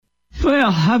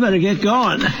Well, I better get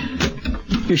going.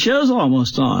 Your show's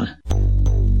almost on.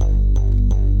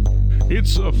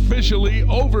 It's officially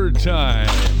overtime.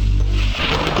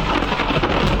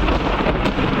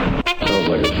 Sounds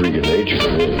like a freak of nature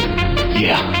to me.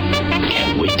 Yeah,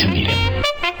 can't wait to meet him.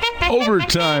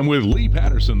 Overtime with Lee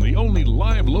Patterson, the only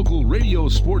live local radio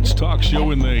sports talk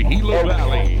show in the Gila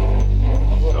Valley.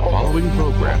 The following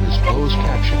program is closed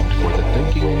captioned for the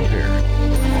thinking impaired.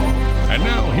 And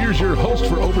now, here's your host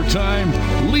for Overtime,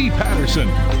 Lee Patterson.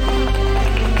 Is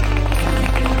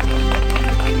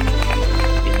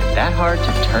it that hard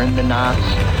to turn the knobs?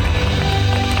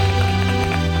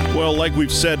 Well, like we've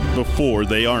said before,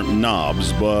 they aren't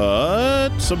knobs, but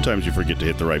sometimes you forget to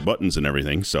hit the right buttons and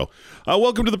everything. So,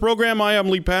 welcome to the program. I am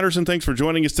Lee Patterson. Thanks for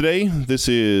joining us today. This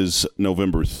is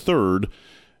November 3rd,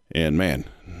 and man,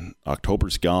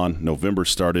 October's gone. November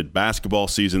started. Basketball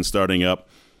season starting up.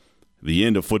 The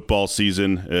end of football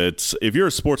season. If you're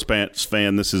a sports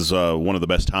fan, this is one of the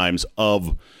best times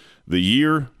of the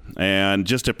year. And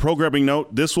just a programming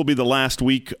note, this will be the last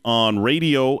week on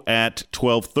radio at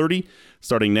 12:30.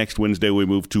 Starting next Wednesday, we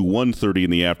move to 1:30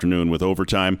 in the afternoon with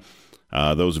Overtime.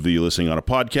 Those of you listening on a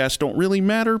podcast don't really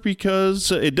matter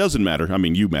because it doesn't matter. I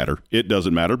mean, you matter. It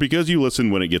doesn't matter because you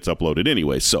listen when it gets uploaded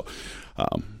anyway. So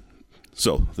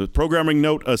the programming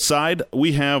note aside,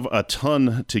 we have a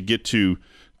ton to get to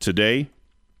today.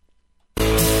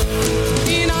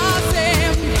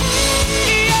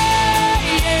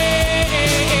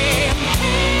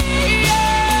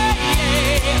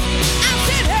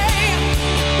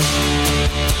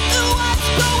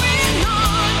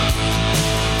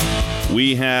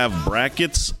 We have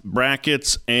brackets,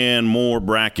 and more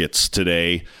brackets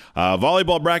today.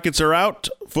 Volleyball brackets are out.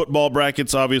 Football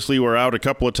brackets, obviously, were out a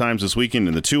couple of times this weekend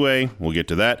in the 2A. We'll get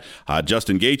to that.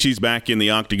 Justin Gaethje's back in the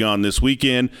octagon this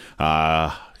weekend.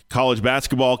 College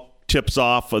basketball tips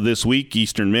off this week.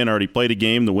 Eastern men already played a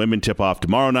game. The women tip off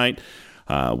tomorrow night.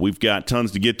 We've got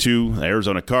tons to get to.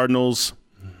 Arizona Cardinals,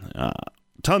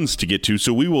 tons to get to.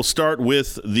 So we will start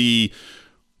with the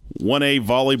 1A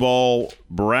volleyball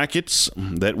brackets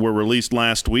that were released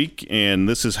last week, and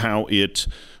this is how it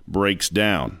breaks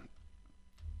down.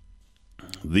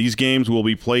 These games will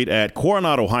be played at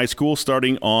Coronado High School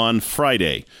starting on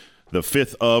Friday, the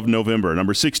 5th of November.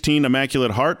 Number 16,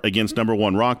 Immaculate Heart against number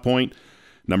 1, Rock Point.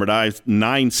 Number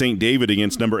 9, St. David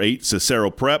against number 8, Cicero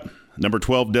Prep. Number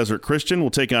 12, Desert Christian will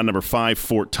take on number 5,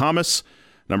 Fort Thomas.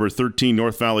 Number 13,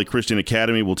 North Valley Christian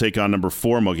Academy will take on number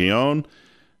 4, Mogollon.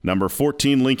 Number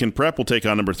 14, Lincoln Prep will take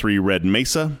on number 3, Red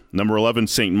Mesa. Number 11,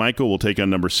 St. Michael will take on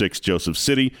number 6, Joseph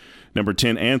City. Number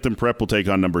 10, Anthem Prep will take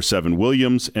on number 7,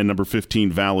 Williams. And number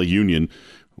 15, Valley Union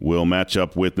will match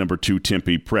up with number 2,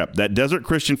 Tempe Prep. That Desert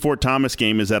Christian Fort Thomas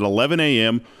game is at 11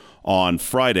 a.m. on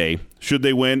Friday. Should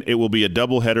they win, it will be a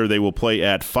doubleheader. They will play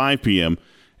at 5 p.m.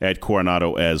 at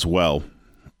Coronado as well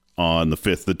on the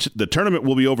 5th. The tournament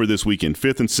will be over this weekend,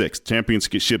 5th and 6th.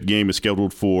 Championship game is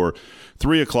scheduled for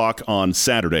 3 o'clock on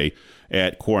Saturday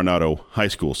at Coronado High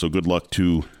School. So good luck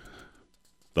to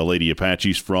the Lady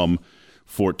Apaches from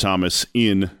Fort Thomas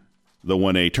in the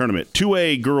 1A tournament.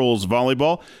 2A girls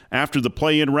volleyball. After the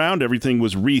play-in round, everything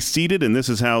was reseeded, and this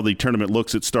is how the tournament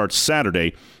looks. It starts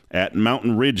Saturday at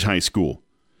Mountain Ridge High School.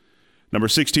 Number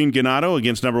 16, Ganado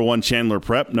against number 1, Chandler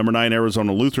Prep. Number 9,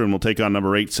 Arizona Lutheran will take on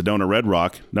number 8, Sedona Red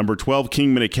Rock. Number 12,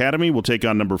 Kingman Academy will take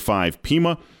on number 5,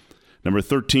 Pima. Number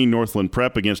 13, Northland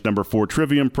Prep against number 4,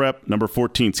 Trivium Prep. Number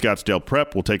 14, Scottsdale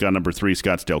Prep will take on number 3,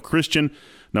 Scottsdale Christian.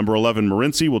 Number 11,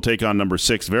 Morenci will take on number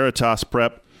 6, Veritas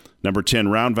Prep. Number 10,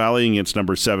 Round Valley against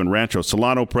number 7, Rancho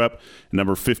Solano Prep. And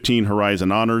number 15,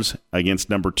 Horizon Honors against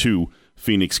number 2,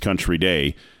 Phoenix Country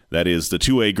Day. That is the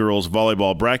 2A girls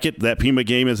volleyball bracket. That Pima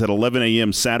game is at 11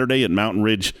 a.m. Saturday at Mountain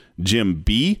Ridge Gym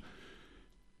B.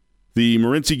 The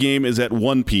Morenci game is at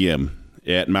 1 p.m.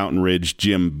 at Mountain Ridge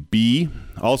Gym B.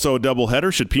 Also a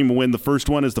doubleheader. Should Pima win the first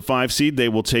one as the 5 seed, they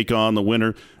will take on the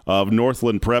winner of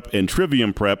Northland Prep and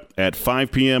Trivium Prep at 5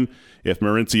 p.m. If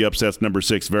Morenci upsets number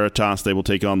 6 Veritas, they will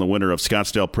take on the winner of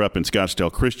Scottsdale Prep and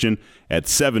Scottsdale Christian at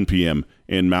 7 p.m.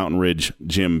 in Mountain Ridge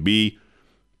Gym B.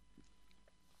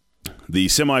 The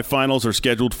semifinals are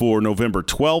scheduled for November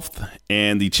 12th,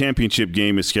 and the championship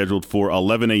game is scheduled for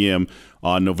 11 a.m.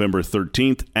 on November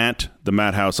 13th at the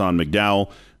Madhouse on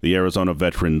McDowell, the Arizona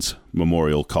Veterans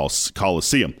Memorial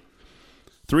Coliseum.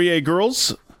 3A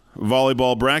girls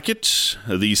volleyball bracket.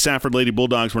 The Safford Lady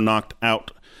Bulldogs were knocked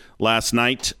out last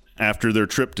night after their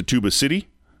trip to Tuba City.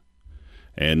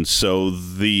 And so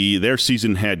their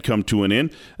season had come to an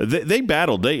end. They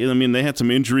battled. They had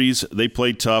some injuries. They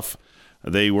played tough.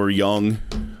 They were young,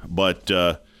 but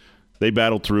they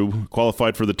battled through,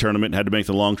 qualified for the tournament, had to make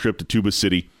the long trip to Tuba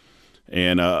City,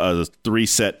 and a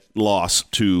 3-set loss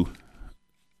to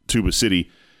Tuba City,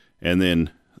 and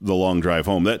then the long drive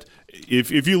home. That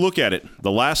if you look at it,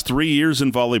 the last 3 years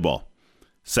in volleyball,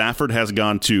 Safford has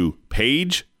gone to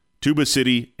Page, Tuba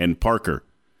City, and Parker.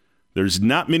 There's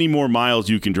not many more miles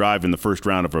you can drive in the first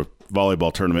round of a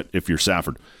volleyball tournament if you're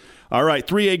Safford. All right,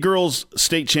 3A Girls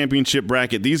State Championship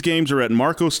bracket. These games are at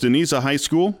Marcos Deniza High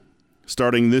School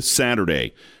starting this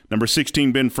Saturday. Number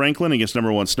 16, Ben Franklin against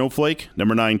number 1 Snowflake.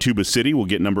 Number 9, Tuba City will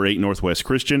get number 8, Northwest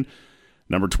Christian.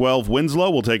 Number 12, Winslow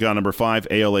will take on number 5,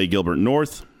 ALA Gilbert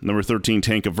North. Number 13,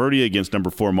 Tanca Verde against number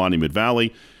 4, Monument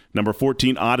Valley. Number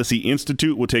 14, Odyssey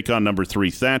Institute will take on number 3,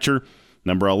 Thatcher.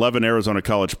 Number 11, Arizona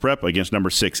College Prep against number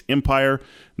 6, Empire.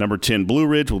 Number 10, Blue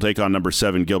Ridge will take on number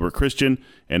 7, Gilbert Christian.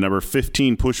 And number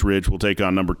 15, Push Ridge will take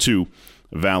on number 2,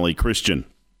 Valley Christian.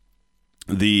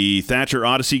 The Thatcher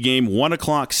Odyssey game, 1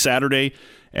 o'clock Saturday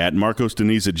at Marcos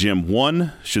Deniza Gym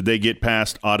 1. Should they get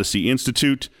past Odyssey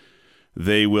Institute,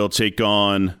 they will take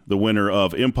on the winner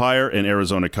of Empire and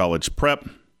Arizona College Prep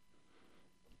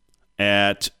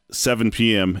at 7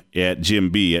 p.m. at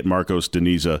Gym B at Marcos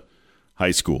Deniza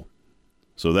High School.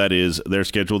 So that is their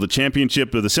schedule. The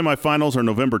championship of the semifinals are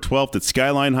November 12th at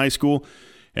Skyline High School,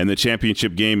 and the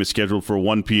championship game is scheduled for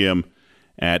 1 p.m.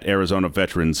 at Arizona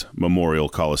Veterans Memorial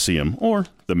Coliseum, or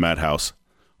the Madhouse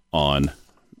on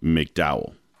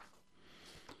McDowell.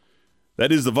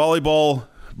 That is the volleyball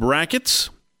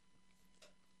brackets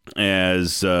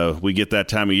as we get that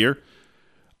time of year.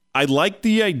 I like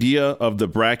the idea of the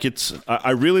brackets.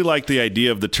 I really like the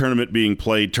idea of the tournament being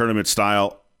played tournament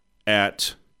style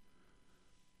at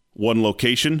one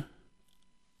location.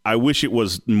 I wish it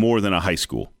was more than a high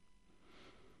school.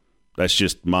 That's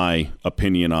just my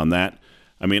opinion on that.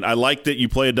 I mean, I like that you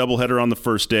play a doubleheader on the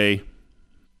first day.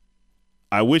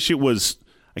 I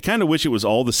kind of wish it was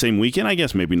all the same weekend. I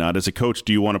guess maybe not. As a coach,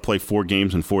 do you want to play 4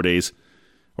 games in 4 days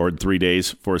or 3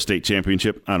 days for a state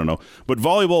championship? I don't know. But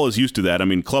volleyball is used to that. I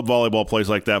mean, club volleyball plays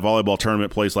like that. Volleyball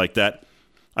tournament plays like that.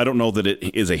 I don't know that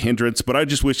it is a hindrance, but I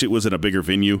just wish it was in a bigger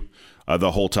venue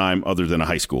the whole time other than a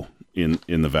high school in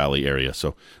the Valley area.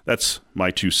 So that's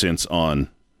my 2 cents on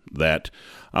that.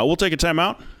 We'll take a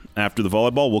timeout. After the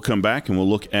volleyball, we'll come back and we'll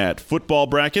look at football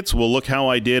brackets. We'll look how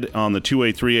I did on the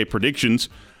 2A, 3A predictions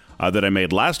that I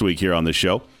made last week here on this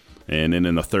show. And then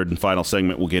in the third and final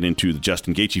segment, we'll get into the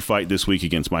Justin Gaethje fight this week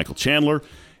against Michael Chandler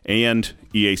and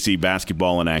EAC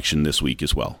basketball in action this week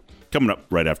as well. Coming up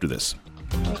right after this.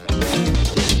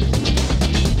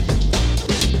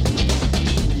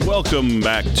 Welcome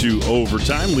back to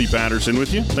Overtime. Lee Patterson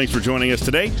with you. Thanks for joining us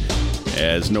today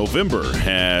as November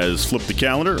has flipped the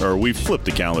calendar, or we've flipped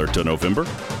the calendar to November.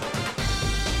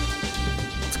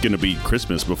 It's going to be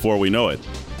Christmas before we know it.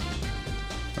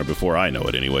 Or before I know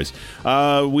it, anyways.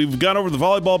 We've gone over the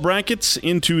volleyball brackets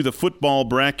into the football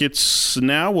brackets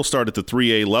now. We'll start at the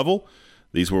 3A level.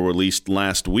 These were released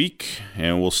last week,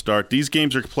 and we'll start. These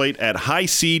games are played at High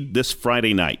Seed this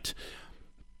Friday night.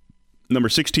 Number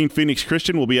 16, Phoenix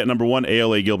Christian will be at number 1,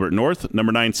 ALA Gilbert North.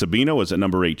 Number 9, Sabino is at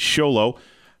number 8, Sholo.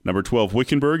 Number 12,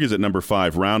 Wickenburg is at number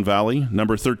 5, Round Valley.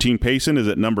 Number 13, Payson is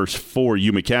at number 4,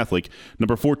 Yuma Catholic.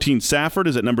 Number 14, Safford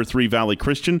is at number 3, Valley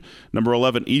Christian. Number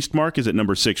 11, Eastmark is at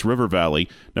number 6, River Valley.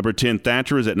 Number 10,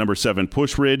 Thatcher is at number 7,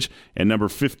 Push Ridge. And number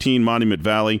 15, Monument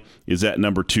Valley is at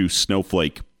number 2,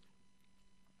 Snowflake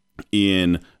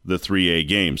in the 3A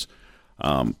games.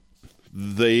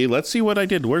 Let's see what I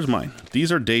did. Where's mine?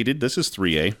 These are dated. This is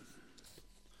 3A.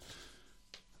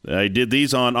 I did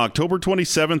these on October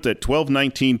 27th at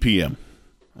 12:19 p.m.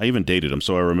 I even dated them,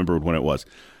 so I remembered when it was.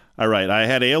 All right, I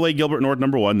had ALA Gilbert North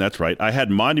number 1. That's right. I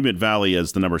had Monument Valley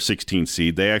as the number 16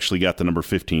 seed. They actually got the number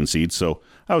 15 seed, so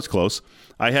I was close.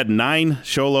 I had 9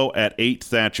 Sholo at 8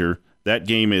 Thatcher. That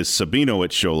game is Sabino at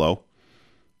Sholo,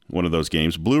 one of those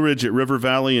games. Blue Ridge at River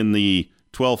Valley in the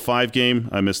 12-5 game.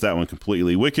 I missed that one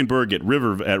completely. Wickenburg at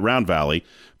Round Valley.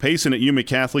 Payson at Yuma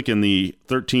Catholic in the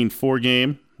 13-4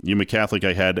 game. Yuma Catholic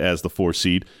I had as the 4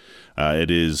 seed.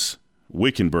 It is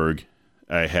Wickenburg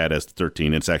I had as the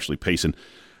 13. It's actually Payson.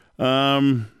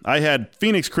 I had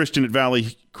Phoenix Christian at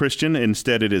Valley Christian.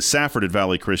 Instead, it is Safford at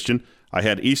Valley Christian. I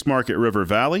had Eastmark at River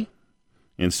Valley.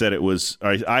 Instead, it was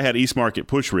I had Eastmark at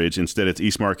Push Ridge. Instead, it's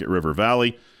Eastmark at River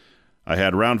Valley. I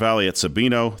had Round Valley at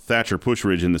Sabino, Thatcher Push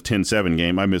Ridge in the 10-7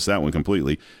 game. I missed that one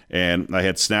completely. And I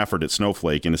had Stafford at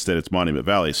Snowflake, and instead it's Monument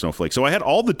Valley at Snowflake. So I had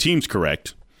all the teams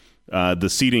correct. The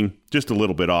seeding just a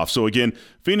little bit off. So again,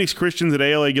 Phoenix Christians at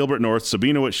ALA Gilbert North,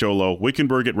 Sabino at Sholo,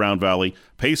 Wickenburg at Round Valley,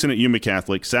 Payson at Yuma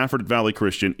Catholic, Safford at Valley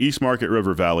Christian, Eastmark at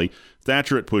River Valley,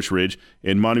 Thatcher at Push Ridge,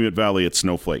 and Monument Valley at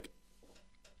Snowflake.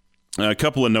 A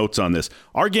couple of notes on this.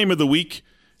 Our game of the week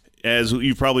as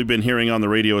you've probably been hearing on the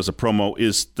radio as a promo,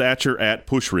 is Thatcher at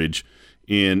Push Ridge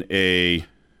in a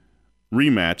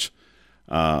rematch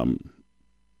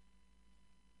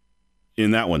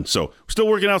in that one. So we're still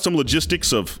working out some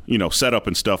logistics of, setup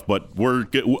and stuff, but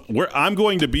I'm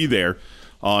going to be there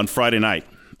on Friday night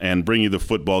and bring you the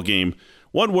football game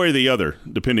one way or the other,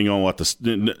 depending on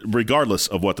regardless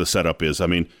of what the setup is. I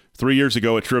mean, 3 years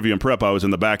ago at Trivia and Prep, I was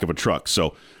in the back of a truck,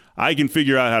 so I can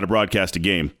figure out how to broadcast a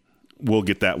game. We'll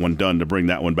get that one done to bring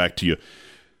that one back to you.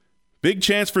 Big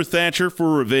chance for Thatcher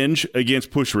for revenge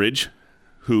against Push Ridge,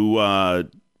 who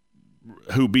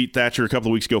beat Thatcher a couple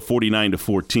of weeks ago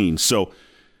 49-14. So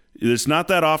it's not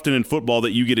that often in football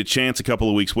that you get a chance a couple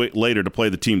of weeks later to play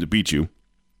the team that beat you.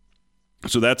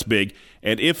 So that's big.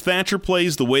 And if Thatcher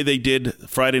plays the way they did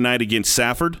Friday night against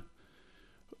Safford,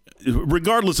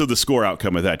 regardless of the score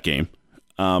outcome of that game,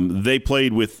 they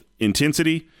played with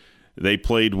intensity, they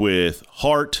played with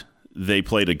heart, they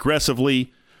played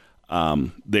aggressively,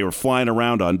 they were flying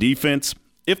around on defense.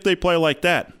 If they play like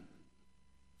that,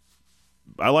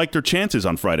 I like their chances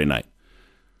on Friday night.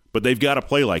 But they've got to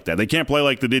play like that. They can't play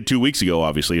like they did 2 weeks ago,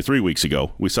 obviously, or 3 weeks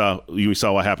ago. We saw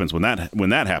what happens when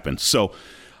that happens. So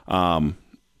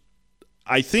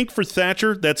I think for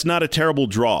Thatcher, that's not a terrible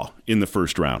draw in the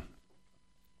first round.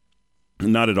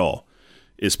 Not at all,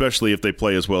 especially if they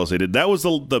play as well as they did. That was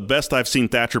the best I've seen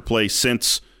Thatcher play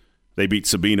since they beat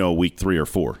Sabino week 3 or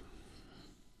 4.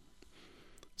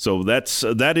 So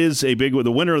that is a big one.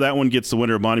 The winner of that one gets the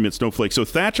winner of Monument Snowflake. So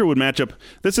Thatcher would match up.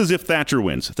 This is if Thatcher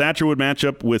wins. Thatcher would match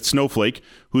up with Snowflake,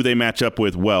 who they match up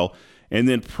with well, and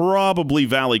then probably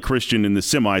Valley Christian in the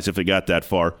semis if it got that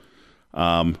far.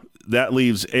 That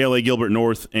leaves ALA Gilbert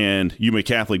North and UMA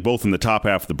Catholic both in the top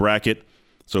half of the bracket.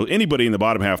 So anybody in the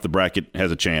bottom half of the bracket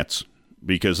has a chance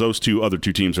because those other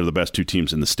two teams are the best two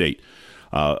teams in the state,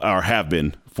 or have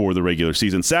been for the regular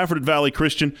season. Safford at Valley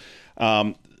Christian.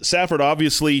 Safford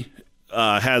obviously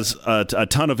has a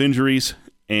ton of injuries,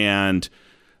 and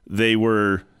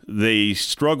they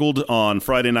struggled on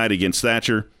Friday night against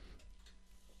Thatcher.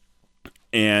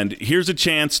 And here's a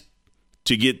chance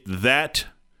to get that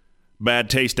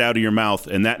bad taste out of your mouth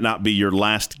and that not be your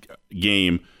last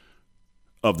game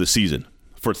of the season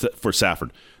for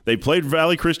Safford. They played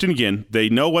Valley Christian again. They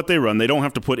know what they run. They don't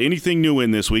have to put anything new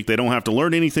in this week. They don't have to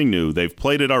learn anything new. They've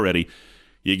played it already.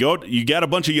 You got a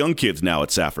bunch of young kids now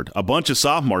at Safford, a bunch of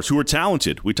sophomores who are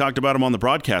talented. We talked about them on the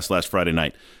broadcast last Friday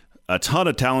night. A ton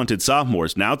of talented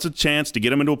sophomores. Now it's a chance to get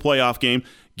them into a playoff game,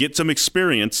 get some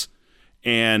experience,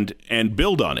 and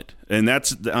build on it. And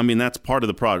that's part of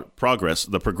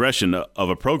the progression of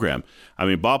a program. I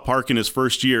mean, Bob Park in his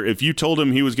first year, if you told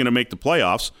him he was going to make the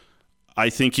playoffs, I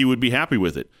think he would be happy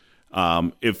with it.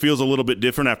 It feels a little bit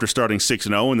different after starting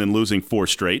 6-0 and then losing 4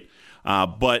 straight.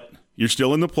 But you're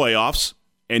still in the playoffs,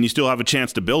 and you still have a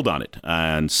chance to build on it.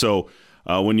 And so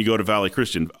when you go to Valley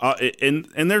Christian,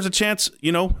 and there's a chance,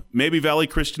 maybe Valley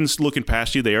Christian's looking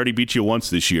past you. They already beat you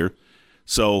once this year.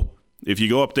 So if you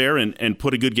go up there and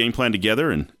put a good game plan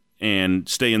together and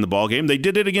stay in the ball game, they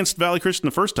did it against Valley Christian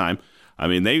the first time. I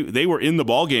mean, they were in the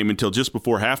ball game until just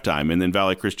before halftime, and then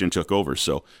Valley Christian took over.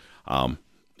 So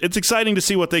it's exciting to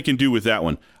see what they can do with that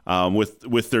one,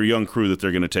 with their young crew that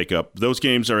they're going to take up. Those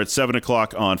games are at 7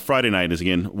 o'clock on Friday night. As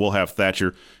again, we'll have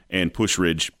Thatcher and Push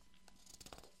Ridge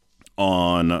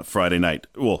on Friday night.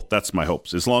 Well, that's my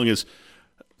hopes. As long as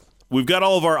we've got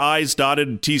all of our I's dotted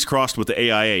and T's crossed with the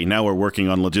AIA, now we're working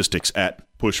on logistics at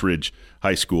Push Ridge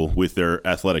High School with their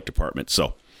athletic department.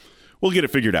 So we'll get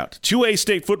it figured out. 2A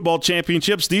state football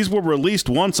championships. These were released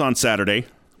once on Saturday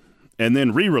and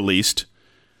then re-released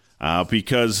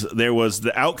because there was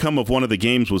the outcome of one of the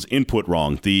games was input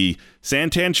wrong. The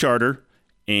Santan Charter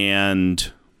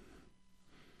and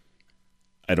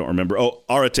I don't remember.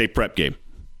 Arate Prep game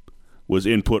was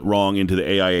input wrong into the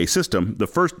AIA system. The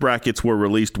first brackets were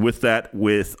released with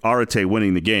Arate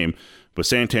winning the game, but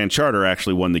Santan Charter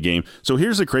actually won the game. So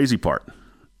here's the crazy part.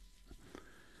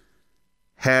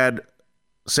 Had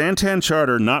Santan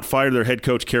Charter not fired their head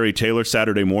coach Kerry Taylor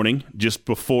Saturday morning, just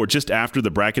after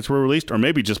the brackets were released, or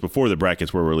maybe just before the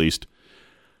brackets were released,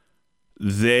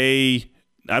 I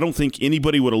don't think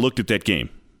anybody would have looked at that game.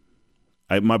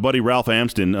 My buddy Ralph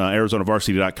Amston,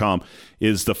 ArizonaVarsity.com,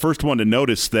 is the first one to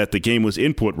notice that the game was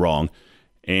input wrong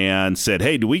and said,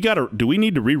 hey, do we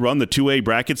need to rerun the 2A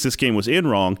brackets? This game was in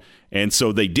wrong. And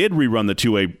so they did rerun the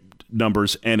 2A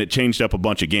numbers, and it changed up a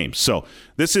bunch of games. So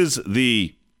this is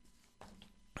the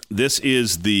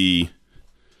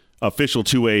official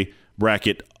 2A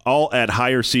bracket all at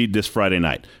higher seed this Friday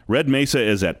night. Red Mesa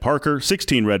is at Parker.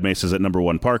 16 Red Mesa is at number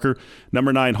 1 Parker.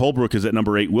 Number 9 Holbrook is at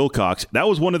number 8 Wilcox. That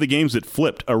was one of the games that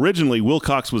flipped. Originally,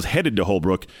 Wilcox was headed to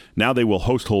Holbrook. Now they will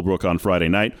host Holbrook on Friday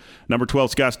night. Number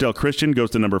 12 Scottsdale Christian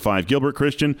goes to number 5 Gilbert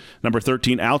Christian. Number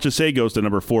 13 Alchese goes to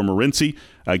number 4 Morenci.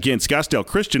 Again, Scottsdale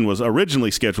Christian was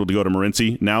originally scheduled to go to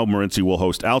Morenci. Now Morenci will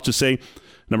host Alchese.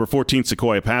 Number 14,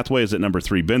 Sequoia Pathway is at number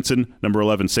 3, Benson. Number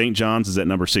 11, St. John's is at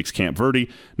number 6, Camp Verde.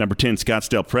 Number 10,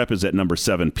 Scottsdale Prep is at number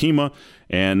 7, Pima.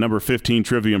 And number 15,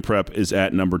 Trivium Prep is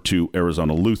at number 2,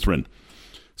 Arizona Lutheran.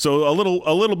 So a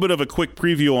little bit of a quick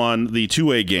preview on the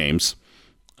 2A games.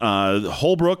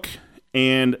 Holbrook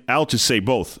and Alchese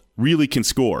both really can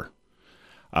score.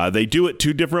 They do it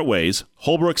 2 different ways.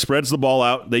 Holbrook spreads the ball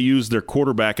out. They use their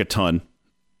quarterback a ton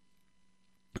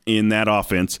in that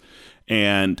offense,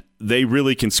 and they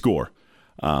really can score.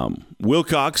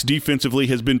 Wilcox defensively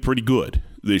has been pretty good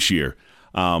this year.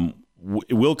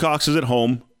 Wilcox is at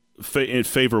home.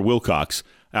 Favor Wilcox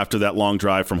after that long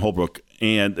drive from Holbrook,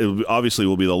 and it obviously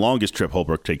will be the longest trip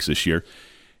Holbrook takes this year.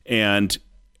 And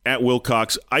at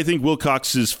Wilcox, I think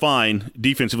Wilcox is fine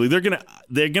defensively.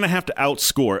 They're gonna have to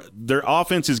outscore. Their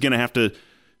offense is gonna have to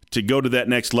go to that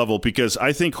next level, because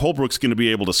I think Holbrook's going to be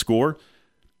able to score.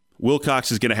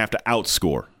 Wilcox is going to have to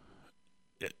outscore.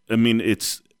 I mean,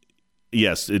 it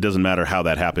doesn't matter how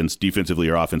that happens, defensively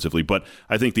or offensively, but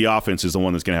I think the offense is the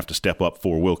one that's going to have to step up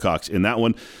for Wilcox in that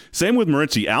one. Same with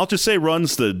Morenci. Alchese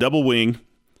runs the double wing,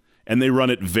 and they run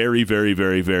it very, very,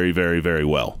 very, very, very, very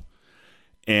well.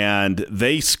 And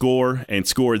they score and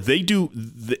score. They do,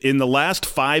 in the last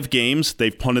 5 games,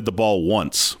 they've punted the ball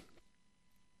once.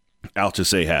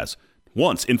 Alchese has.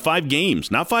 Once in 5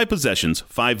 games, not 5 possessions,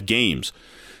 5 games.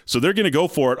 So they're going to go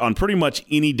for it on pretty much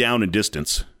any down and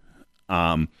distance.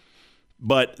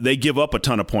 But they give up a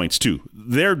ton of points, too.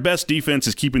 Their best defense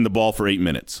is keeping the ball for 8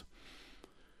 minutes.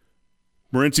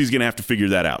 Morenci's going to have to figure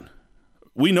that out.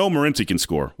 We know Morenci can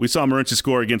score. We saw Morenci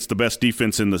score against the best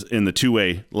defense in the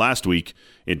 2A last week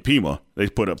in Pima. They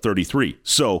put up 33.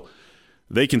 So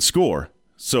they can score.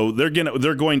 So they're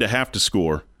going to have to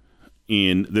score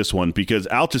in this one, because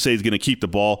Alchese is going to keep the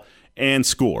ball and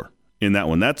score in that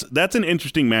one. That's an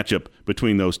interesting matchup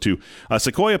between those two.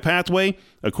 Sequoia Pathway,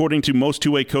 according to most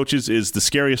 2A coaches, is the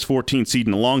scariest 14 seed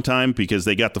in a long time, because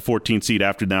they got the 14 seed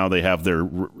after now they have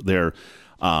their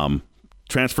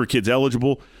transfer kids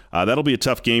eligible. That'll be a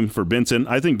tough game for Benson.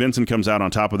 I think Benson comes out on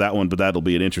top of that one, but that'll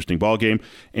be an interesting ball game.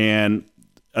 And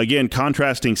again,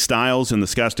 contrasting styles in the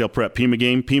Scottsdale Prep Pima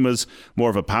game. Pima's more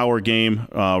of a power game,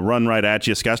 run right at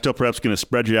you. Scottsdale Prep's going to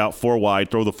spread you out 4 wide,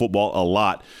 throw the football a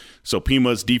lot. So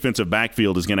Pima's defensive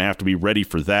backfield is going to have to be ready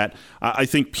for that. I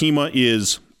think Pima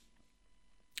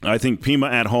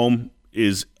at home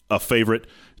is a favorite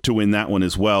to win that one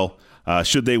as well.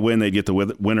 Should they win, they'd get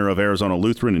the winner of Arizona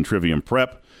Lutheran and Trivium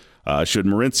Prep. Should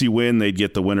Morenci win, they'd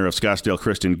get the winner of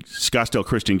Scottsdale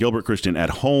Christian, Gilbert Christian at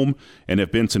home. And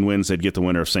if Benson wins, they'd get the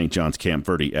winner of St. John's Camp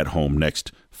Verde at home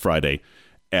next Friday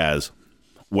as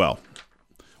well.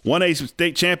 1A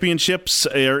state championships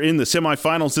are in the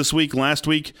semifinals this week. Last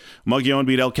week, Mogollon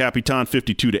beat El Capitan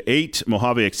 52-8.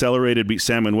 Mojave Accelerated beat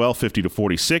San Manuel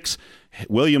 50-46.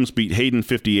 Williams beat Hayden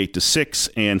 58-6.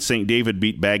 And St. David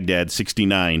beat Baghdad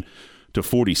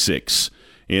 69-46.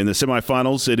 In the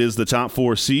semifinals, it is the top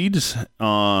 4 seeds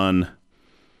on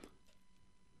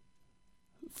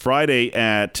Friday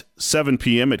at 7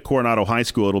 p.m. at Coronado High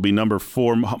School. It'll be number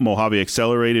 4 Mojave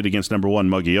Accelerated against number 1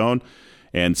 Mogollon.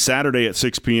 And Saturday at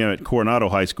 6 p.m. at Coronado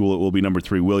High School, it will be number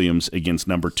 3 Williams against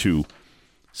number 2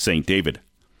 St. David.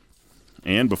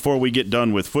 And before we get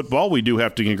done with football, we do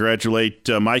have to congratulate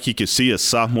Mikey Casillas,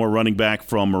 sophomore running back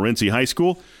from Morenci High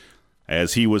School,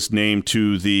 as he was named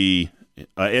to the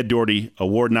Ed Doherty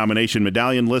Award nomination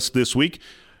medallion list this week.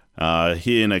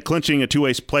 He clinching a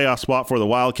 2A playoff spot for the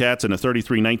Wildcats and a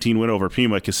 33-19 win over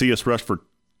Pima. Casillas rushed for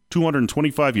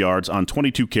 225 yards on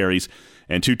 22 carries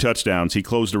and 2 touchdowns. He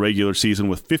closed the regular season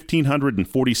with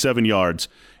 1,547 yards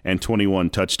and 21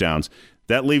 touchdowns.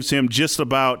 That leaves him just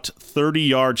about 30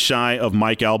 yards shy of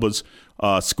Mike Alba's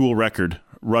school record,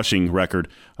 rushing record,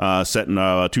 set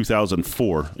in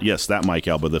 2004. Yes, that Mike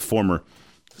Alba, the former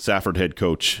Safford head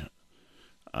coach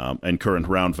and current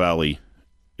Round Valley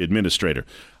administrator.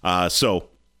 So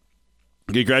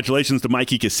congratulations to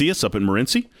Mikey Casillas up in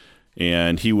Morenci,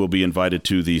 and he will be invited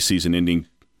to the season-ending,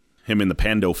 him and the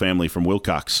Pando family from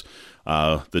Wilcox,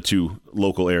 the 2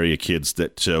 local area kids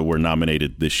that were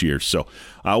nominated this year. So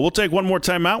we'll take one more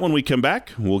time out. When we come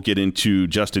back, we'll get into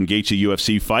Justin Gaethje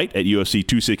UFC fight at UFC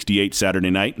 268 Saturday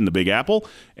night in the Big Apple,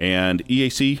 and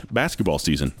EAC basketball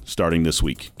season starting this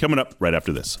week. Coming up right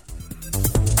after this.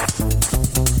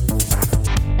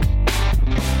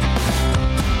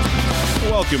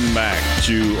 Welcome back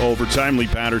to Overtime. Lee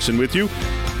Patterson with you.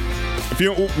 If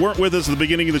you weren't with us at the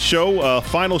beginning of the show,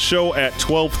 final show at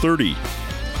 12:30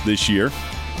 this year.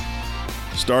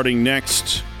 Starting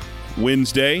next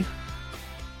Wednesday,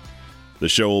 the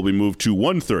show will be moved to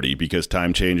 1:30 because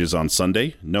time changes on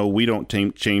Sunday. No, we don't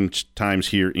change times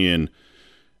here in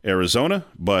Arizona,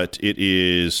 but it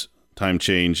is time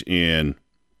change in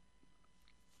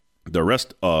the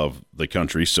rest of the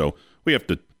country, so we have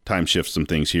to time shift some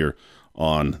things here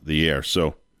on the air.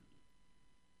 So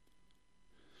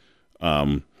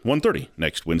 1:30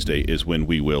 next Wednesday is when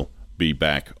we will be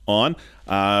back on.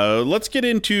 Let's get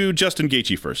into Justin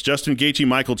Gaethje first. Justin Gaethje,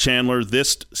 Michael Chandler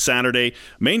this Saturday.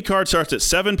 Main card starts at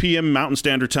 7 p.m. Mountain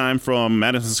Standard Time from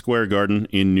Madison Square Garden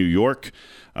in New York.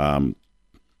 A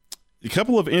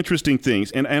couple of interesting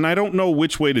things, and I don't know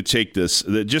which way to take this.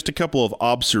 Just a couple of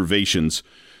observations.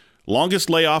 Longest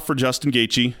layoff for Justin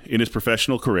Gaethje in his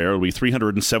professional career. It'll be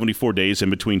 374 days in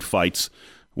between fights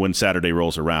when Saturday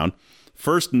rolls around.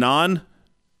 First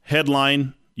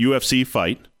non-headline UFC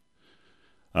fight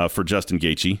for Justin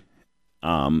Gaethje.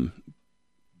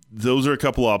 Those are a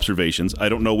couple of observations. I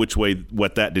don't know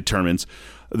what that determines.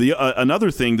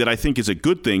 Another thing that I think is a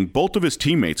good thing, both of his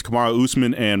teammates, Kamaru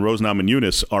Usman and Rose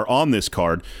Namajunas, are on this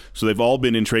card, so they've all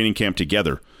been in training camp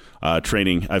together.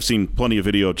 Training. I've seen plenty of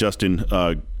video of Justin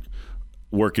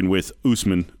working with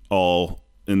Usman all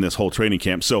in this whole training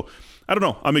camp. So, I don't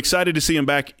know. I'm excited to see him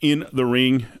back in the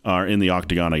ring, or in the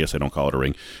octagon. I guess I don't call it a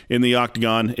ring. In the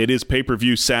octagon. It is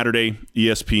pay-per-view Saturday,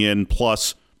 ESPN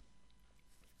Plus.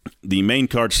 The main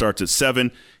card starts at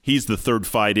 7. He's the third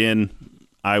fight in.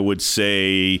 I would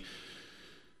say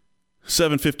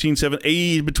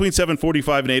 7:15, between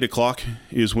 7:45 and 8 o'clock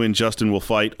is when Justin will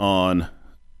fight on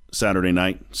Saturday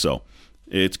night. So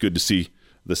it's good to see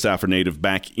the Safford native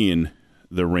back in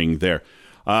the ring there.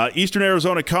 Eastern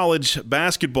Arizona College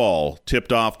basketball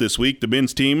tipped off this week. The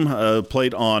men's team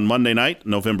played on Monday night,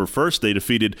 November 1st. They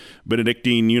defeated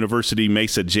Benedictine University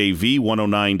Mesa JV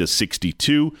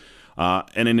 109-62.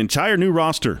 And an entire new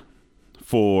roster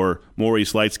for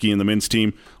Maurice Lightsky and the men's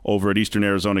team over at Eastern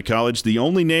Arizona College. The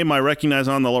only name I recognize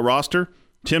on the roster,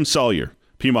 Tim Sawyer,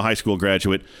 Pima High School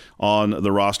graduate, on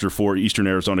the roster for Eastern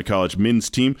Arizona College men's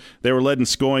team. They were led in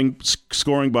scoring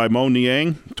by Mo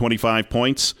Niang, 25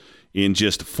 points in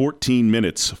just 14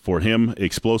 minutes for him.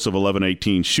 Explosive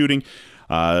 11-18 shooting.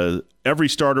 Every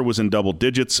starter was in double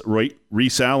digits.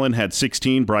 Reese Allen had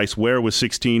 16. Bryce Ware was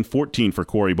 16. 14 for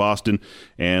Corey Boston.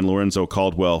 And Lorenzo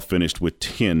Caldwell finished with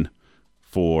 10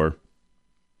 for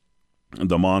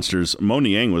the Monsters. Mo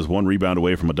Niang was one rebound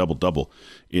away from a double-double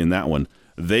in that one.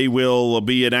 They will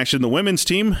be in action. The women's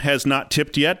team has not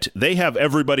tipped yet. They have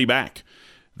everybody back.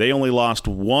 They only lost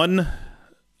one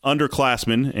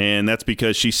underclassman, and that's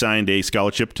because she signed a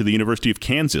scholarship to the University of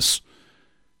Kansas.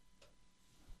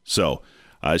 So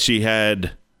she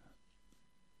had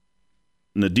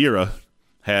Nadira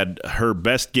had her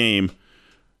best game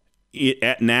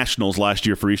at Nationals last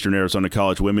year for Eastern Arizona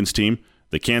College women's team.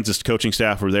 The Kansas coaching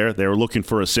staff were there. They were looking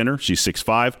for a center. She's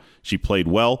 6'5". She played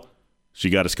well. She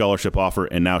got a scholarship offer,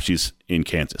 and now she's in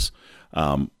Kansas.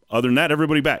 Other than that,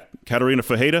 everybody back. Katarina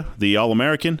Fajeda, the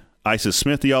All-American. Isis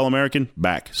Smith, the All-American,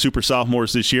 back. Super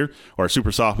sophomores this year, or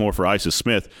super sophomore for Isis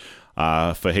Smith.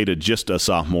 Fajeda, just a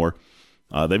sophomore.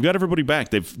 They've got everybody back.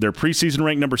 They're preseason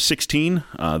ranked number 16.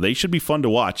 They should be fun to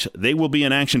watch. They will be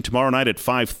in action tomorrow night at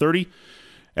 5:30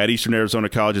 at Eastern Arizona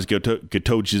College's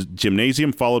Gateau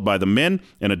Gymnasium, followed by the men,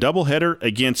 and a doubleheader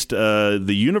against the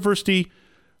University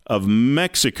of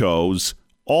Mexico's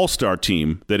all-star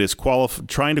team that is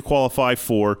trying to qualify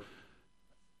for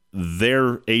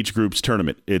their age group's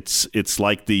tournament. It's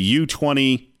like the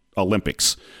U20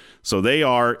 Olympics. So they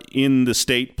are in the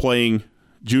state playing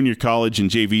junior college and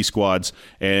JV squads,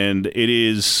 and it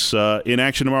is in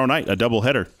action tomorrow night, a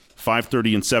doubleheader,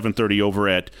 5:30 and 7:30 over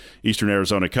at Eastern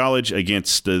Arizona College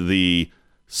against the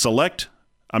select.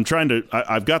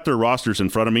 I've got their rosters in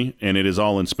front of me, and it is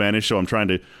all in Spanish, so I'm trying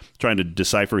to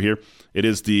decipher here. It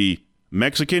is the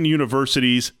Mexican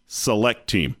University's select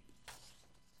team,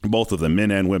 both of them,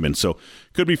 men and women. So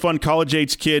could be fun.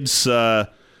 College-age kids trying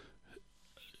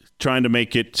to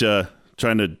make it,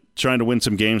 trying to win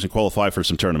some games and qualify for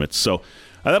some tournaments. So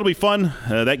that'll be fun.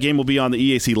 That game will be on the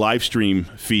EAC live stream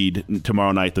feed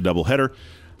tomorrow night, the doubleheader.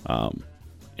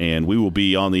 And we will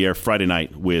be on the air Friday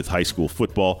night with high school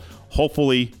football,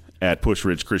 hopefully at Push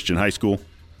Ridge Christian High School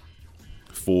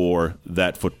for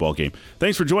that football game.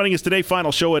 Thanks for joining us today.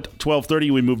 Final show at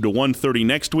 12:30. We move to 1:30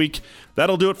 next week.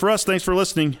 That'll do it for us. Thanks for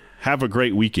listening. Have a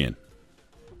great weekend.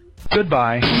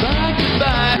 Goodbye.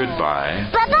 Bye. Goodbye.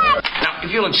 Bye-bye.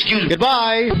 If you'll excuse me.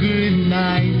 Goodbye. Good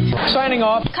night. Signing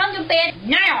off. Come to bed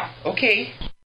now. Okay.